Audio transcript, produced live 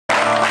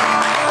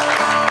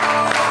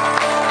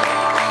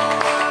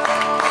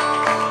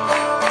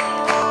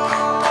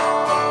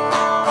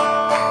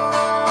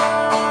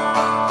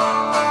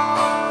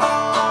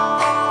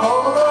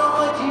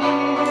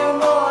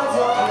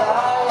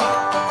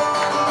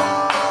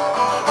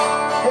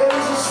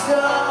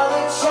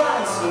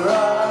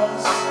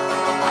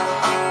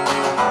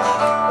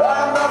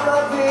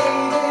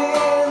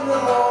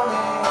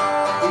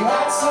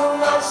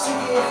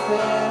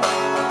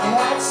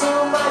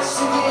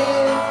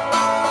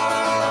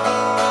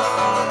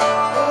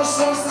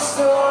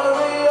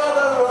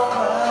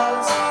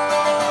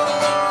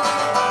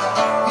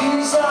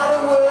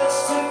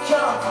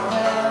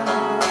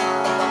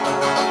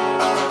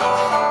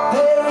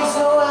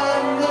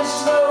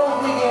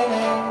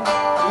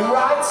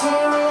right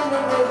here in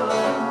the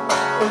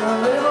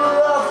middle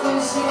of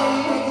this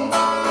heat.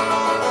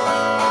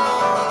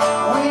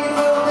 We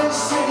build this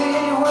city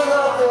with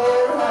our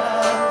bare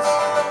hands,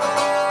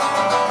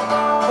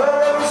 where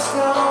every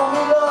stone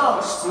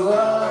belongs to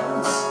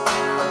us.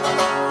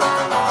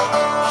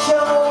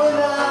 Come on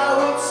now,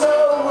 it's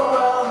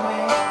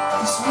overwhelming,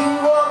 'cause we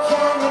walk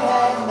hand in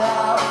hand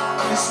now,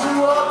 'cause we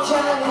walk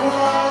hand in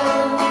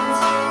hand.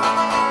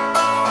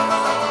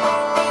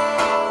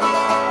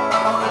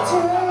 On the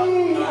day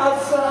I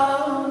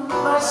found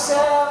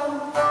myself,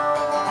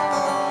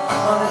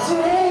 on the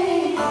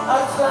day I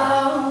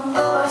found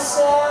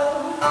myself,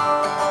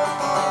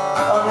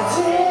 on the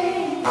day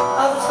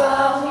I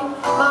found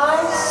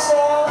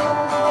myself.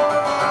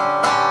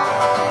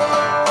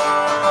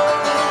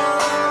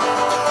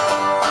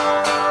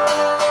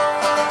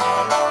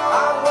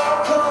 I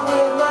walk home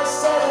with my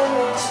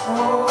 7-inch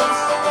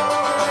boots.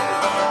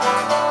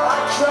 I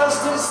cross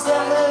the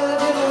standard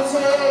in a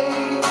day.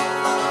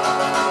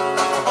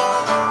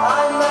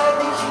 I might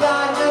be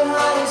climb the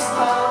highest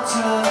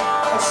mountain,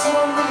 I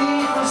swim the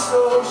deepest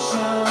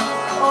ocean,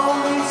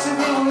 only to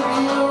be with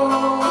you.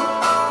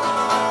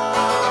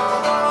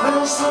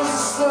 This was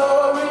the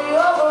story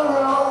of a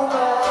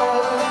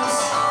romance.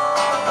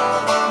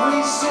 We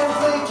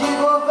simply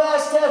give our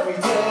best every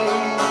day.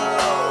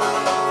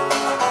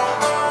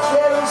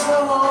 There is no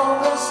home,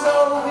 there's no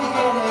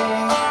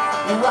beginning.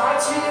 You're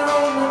right here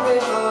in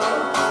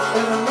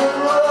the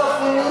middle of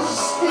this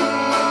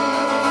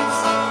heat.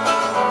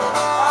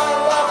 I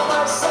love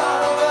my son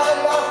and I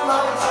love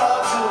my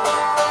daughter.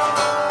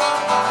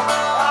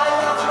 I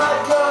love my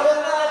God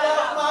and I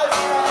love my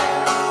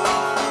friend.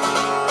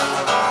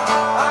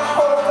 I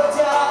hope I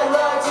die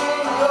right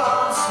in your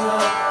arms.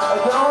 I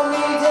don't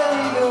need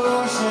any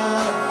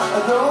illusion, I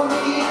don't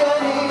need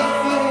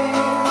anything.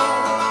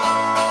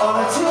 On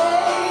a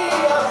day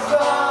I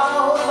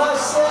found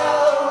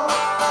myself,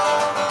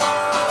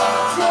 on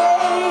a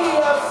day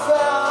I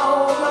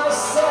found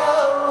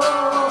myself,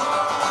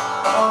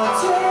 on a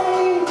day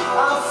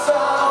I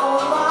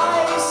found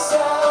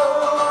myself,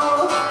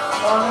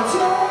 on a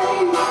day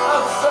I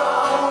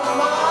found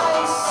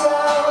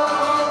myself.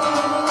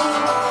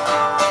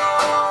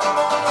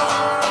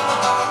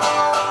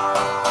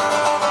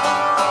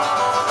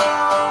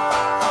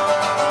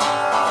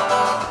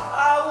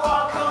 I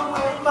walk home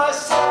with my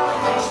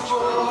 7-inch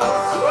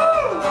boots.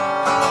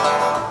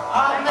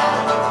 I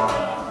never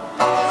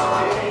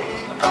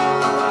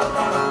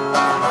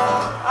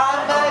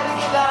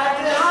climb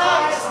the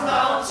highest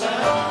mountain,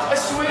 I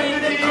swim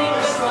the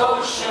deepest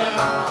ocean,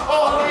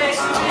 all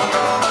makes me